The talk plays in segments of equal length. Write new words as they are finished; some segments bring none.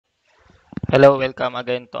Hello, welcome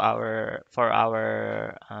again to our PowerApps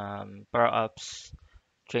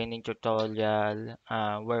training tutorial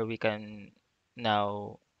where we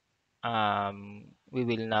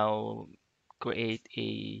will now create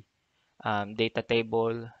a data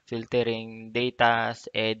table, filtering data,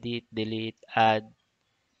 edit, delete, add,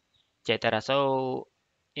 etc. So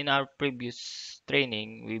in our previous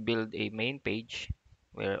training, we build a main page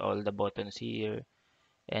where all the buttons here,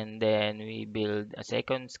 and then we build a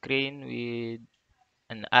second screen with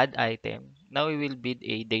an add item. Now we will build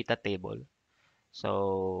a data table.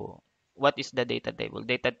 So what is the data table?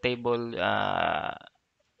 Data table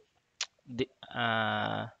di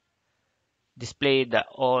display the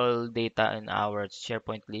all data in our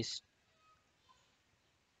SharePoint list,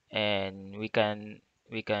 and we can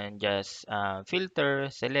just filter,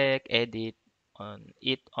 select, edit on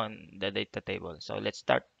the data table. So let's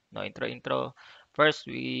start. No intro. First,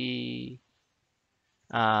 we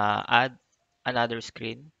add another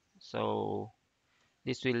screen. So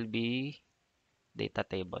this will be data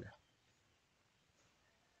table.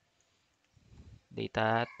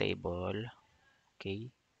 Data table.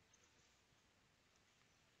 Okay,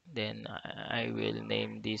 then I will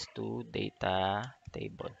name this to data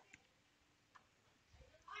table.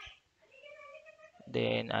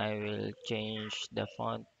 Then I will change the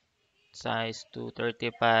font size to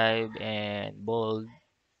 35 and bold.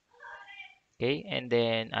 Okay, and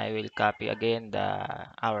then I will copy again the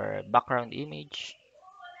our background image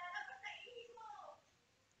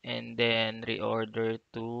and then reorder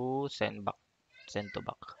to send to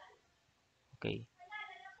back. Okay,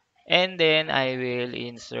 and then I will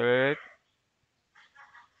insert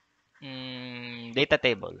data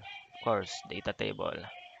table, of course, data table.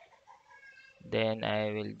 Then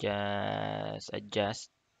I will just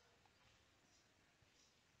adjust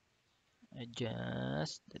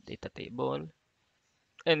the data table,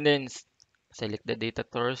 and then select the data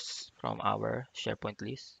source from our SharePoint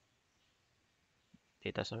list,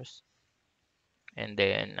 data source. And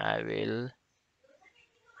then I will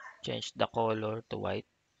change the color to white.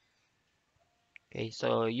 Okay,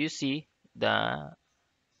 so you see the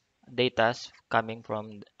data coming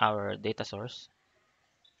from our data source.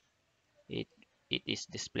 It it is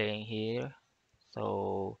displaying here.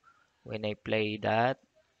 So when I play that,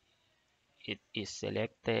 it is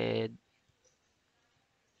selected.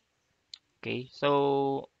 Okay,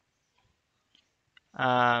 so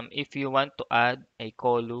if you want to add a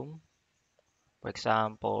column, for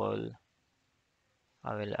example,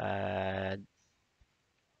 I will add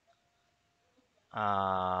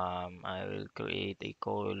I will create a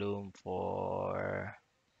column for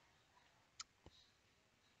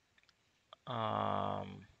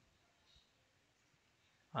um,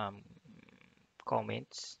 um,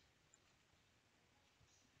 comments,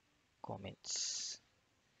 comments,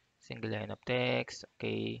 single line of text.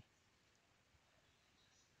 Okay,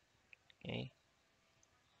 okay,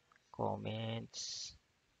 comments.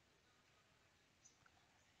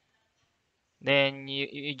 Then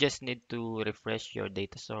you just need to refresh your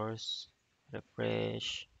data source.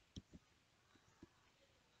 Refresh.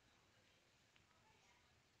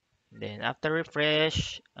 Then after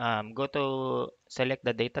refresh, go to select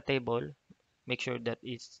the data table. Make sure that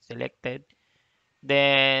it's selected.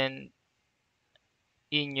 Then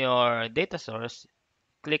in your data source,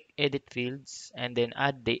 click edit fields and then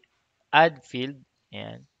add the add field.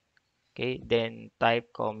 And okay, then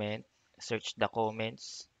type comment, search the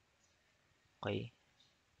comments. Okay,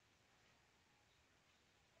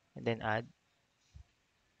 and then add.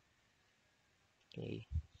 Okay,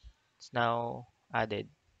 it's now added.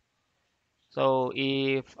 So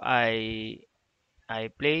if I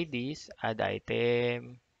play this add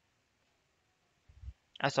item,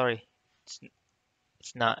 sorry, it's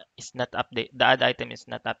it's not update. The add item is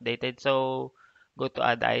not updated. So go to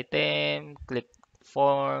add item, click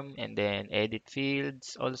form, and then edit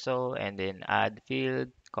fields also, and then add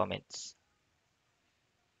field comments,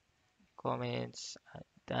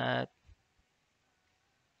 that.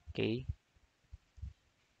 Okay,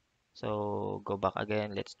 so go back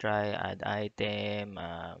again. Let's try add item,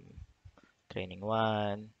 training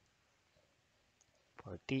 1,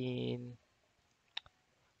 14,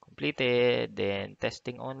 completed, then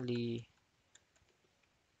testing only,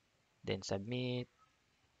 then submit.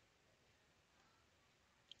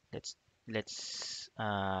 Let's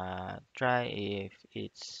try if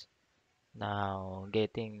it's now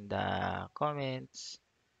getting the comments.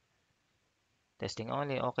 Testing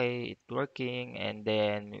only, okay, it's working. And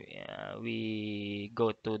then we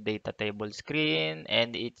go to data table screen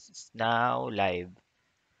and it's now live.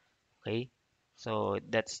 Okay, so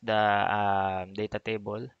that's the data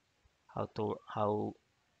table. How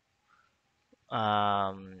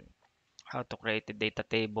um, how to create a data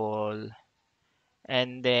table,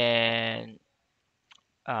 and then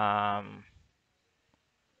um,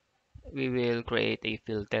 we will create a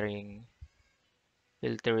filtering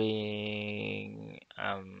the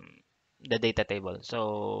data table.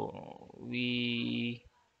 So we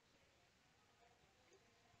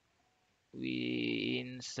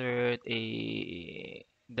insert a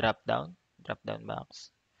drop down box.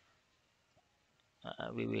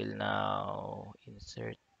 We will now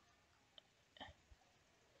insert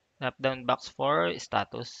drop down box for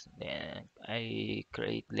status. Then I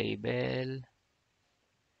create label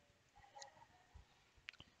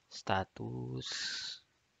status.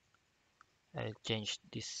 I'll change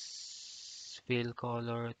this fill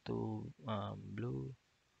color to blue.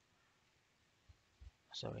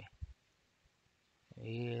 Sorry,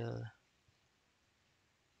 fill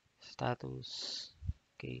status.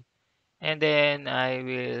 Okay, and then I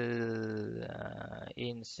will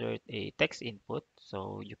insert a text input.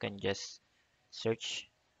 So you can just search.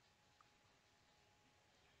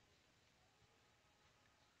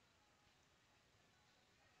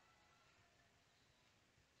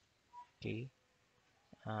 Okay.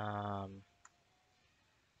 Um,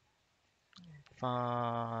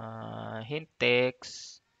 hint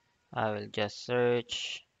text. I will just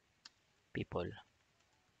search people,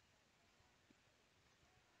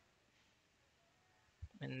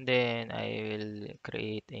 and then I will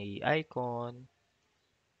create a icon.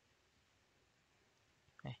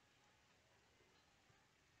 Eh,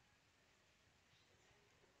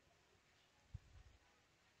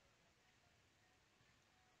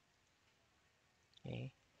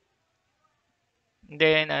 Okay.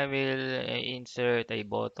 Then I will insert a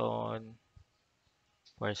button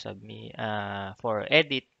for submit for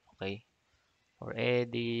edit. Okay, for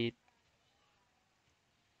edit.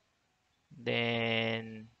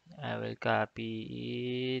 Then I will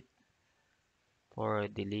copy it for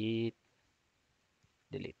delete.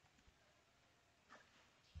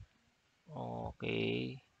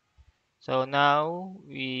 Okay. So now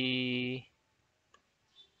we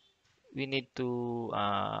need to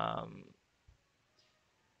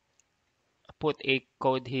put a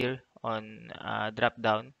code here on drop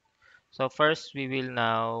down. So first we will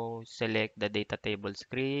now select the data table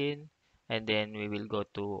screen, and then we will go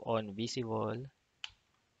to on visible.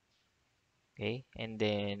 Okay, and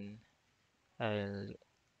then I'll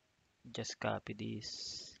just copy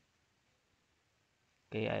this.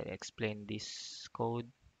 Okay, I explain this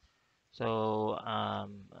code. So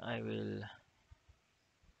I will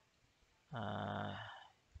uh,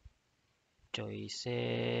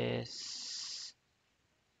 choices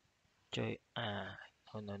choi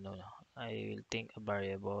no, I will think a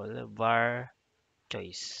variable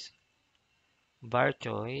choice var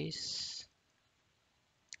choice,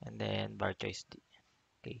 and then var choice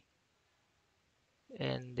okay,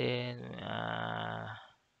 and then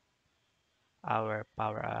our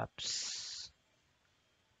power apps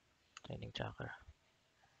training tracker,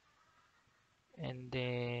 and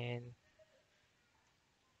then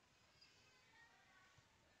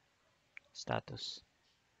status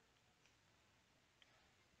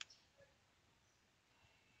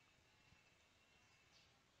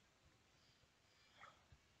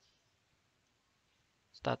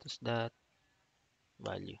status dot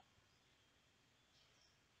value.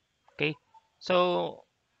 Okay, so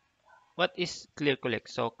what is clear collect?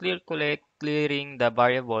 So clear collect, clearing the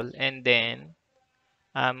variable, and then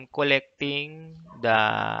collecting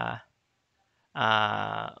the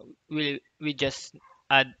uh we just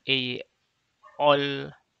add a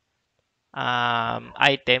all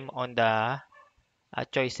item on the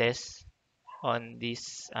choices on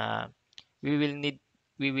this. We will need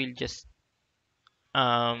we will just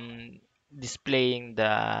um displaying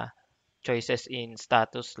the choices in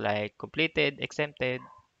status like completed, exempted.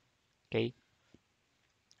 Okay,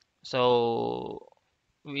 so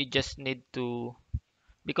we just need to,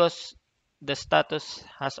 because the status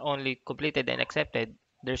has only completed and accepted,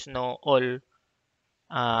 there's no all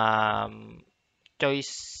um,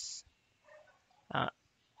 choice. uh,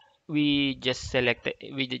 we just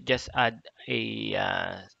just add a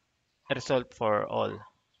result for all.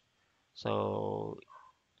 So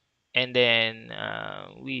and then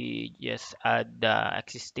we just add the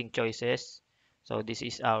existing choices. So this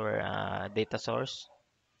is our data source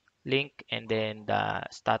link, and then the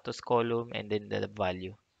status column, and then the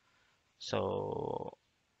value. So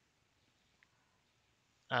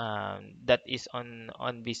that is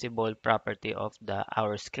on visible property of the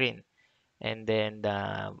our screen, and then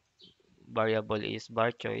the variable is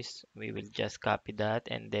var choice. We will just copy that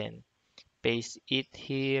and then paste it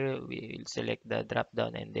here. We will select the drop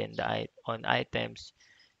down, and then on items,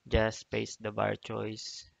 just paste the bar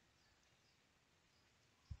choice.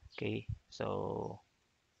 Okay, so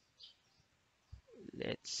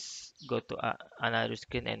let's go to another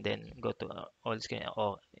screen and then go to all screen.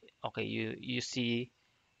 Oh, okay, you see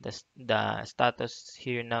the status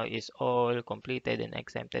here now is all completed and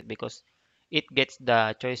exempted because it gets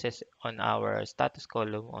the choices on our status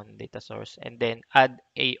column on data source, and then add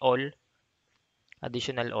a all,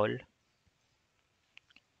 additional all.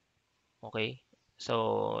 Okay,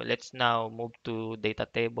 so let's now move to data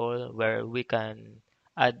table where we can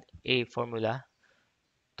add a formula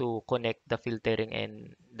to connect the filtering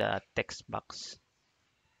and the text box.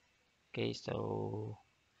 Okay, so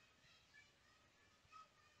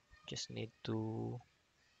just need to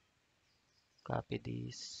copy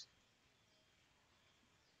this,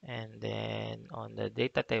 and then on the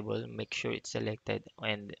data table make sure it's selected,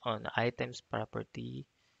 and on items property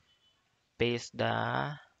paste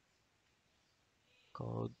the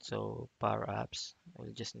code. So PowerApps,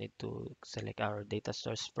 we'll just need to select our data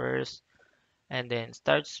source first, and then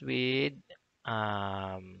starts with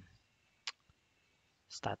um,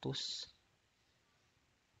 status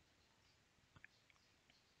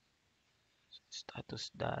status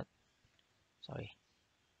dot, sorry.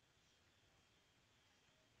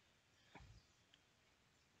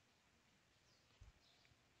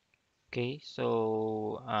 Okay,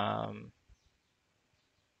 so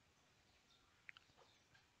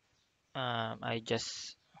I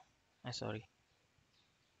just sorry,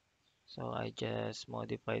 so I just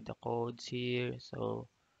modified the codes here. So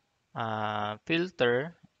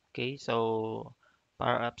filter, okay, so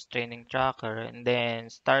power ups training tracker, and then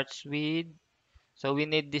starts with, so we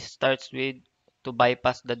need this starts with to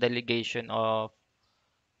bypass the delegation of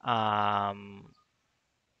um,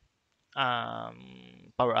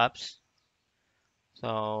 power ups.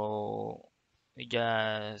 So we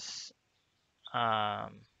just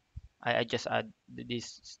I just add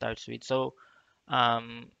this starts with. So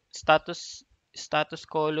status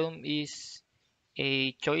column is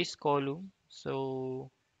a choice column.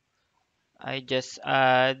 So I just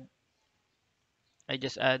add I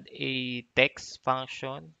just add a text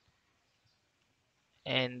function,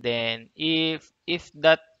 and then if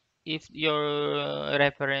your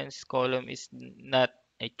reference column is not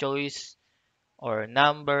a choice or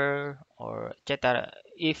number or etc.,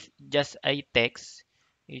 if just a text,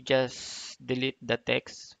 you just delete the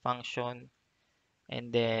text function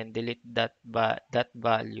and then delete that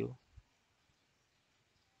value.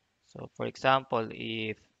 So for example,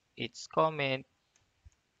 if it's comment,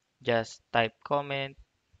 just type comment,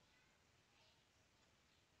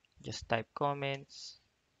 just type comments.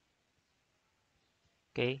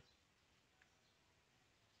 Okay,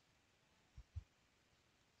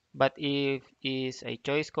 but if is a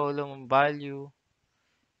choice column value,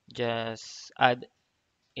 just add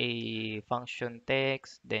a function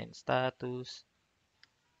text, then status,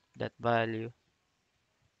 that value,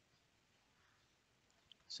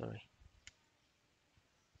 sorry,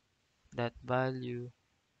 that value.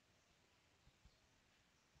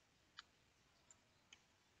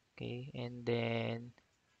 Okay, and then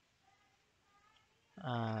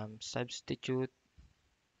substitute,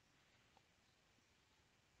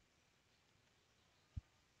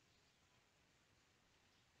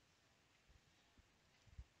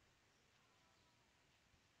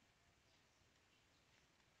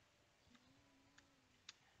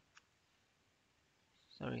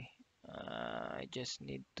 sorry, I just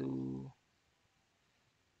need to,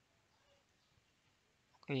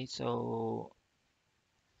 okay, so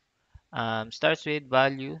starts with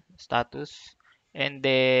value, status, and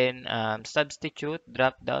then substitute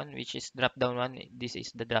drop down, which is drop down one. This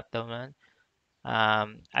is the drop down one.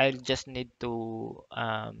 I'll just need to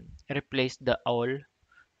replace the all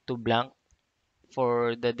to blank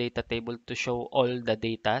for the data table to show all the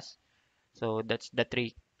datas. So that's the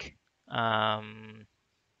um,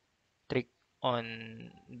 trick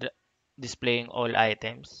on displaying all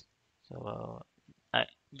items. So I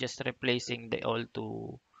just replacing the all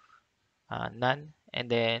to none, and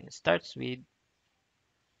then starts with,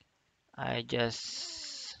 I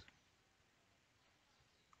just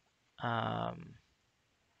um,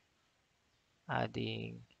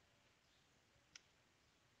 adding,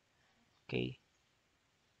 okay,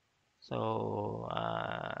 so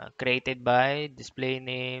created by display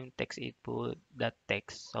name text input that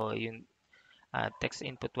text. So yung text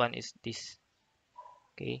input one is this.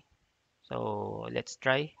 Okay, so let's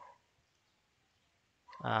try.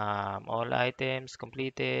 All items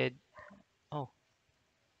completed. Oh,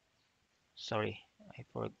 sorry,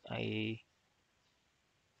 I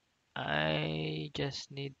I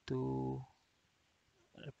just need to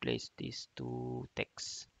replace these two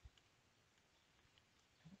texts.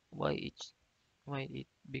 Why it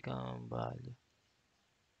become value?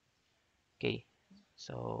 Okay,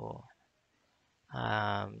 so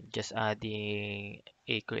just adding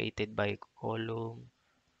a created by column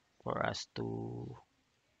for us to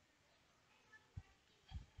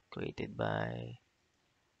created by.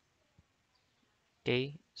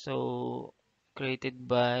 Okay, so created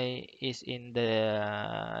by is in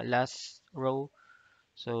the last row,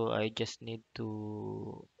 so I just need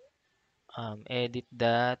to edit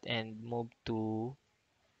that and move to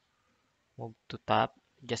top.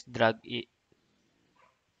 Just drag it,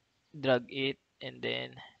 and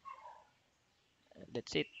then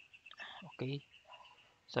that's it. Okay,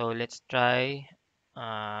 so let's try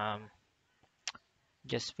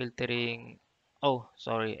just filtering. Oh,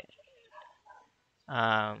 sorry.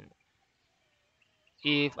 Um,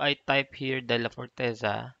 if I type here De La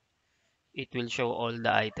Forteza, it will show all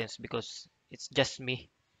the items because it's just me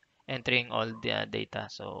entering all the data.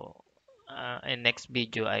 So in next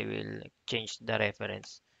video, I will change the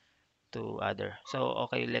reference to other. So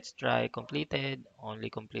okay, let's try completed. Only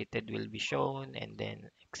completed will be shown, and then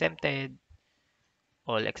exempted,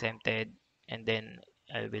 all exempted, and then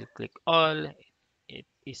I will click all. It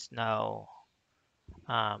is now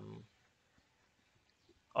um,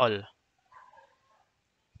 all.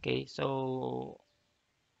 Okay, so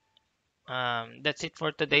that's it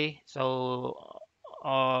for today. So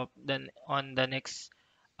then on the next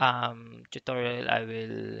tutorial, I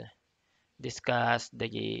will discuss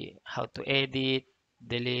the how to edit,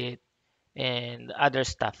 delete, and other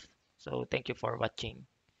stuff. So thank you for watching.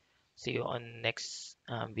 See you on next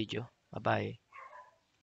video. Bye bye.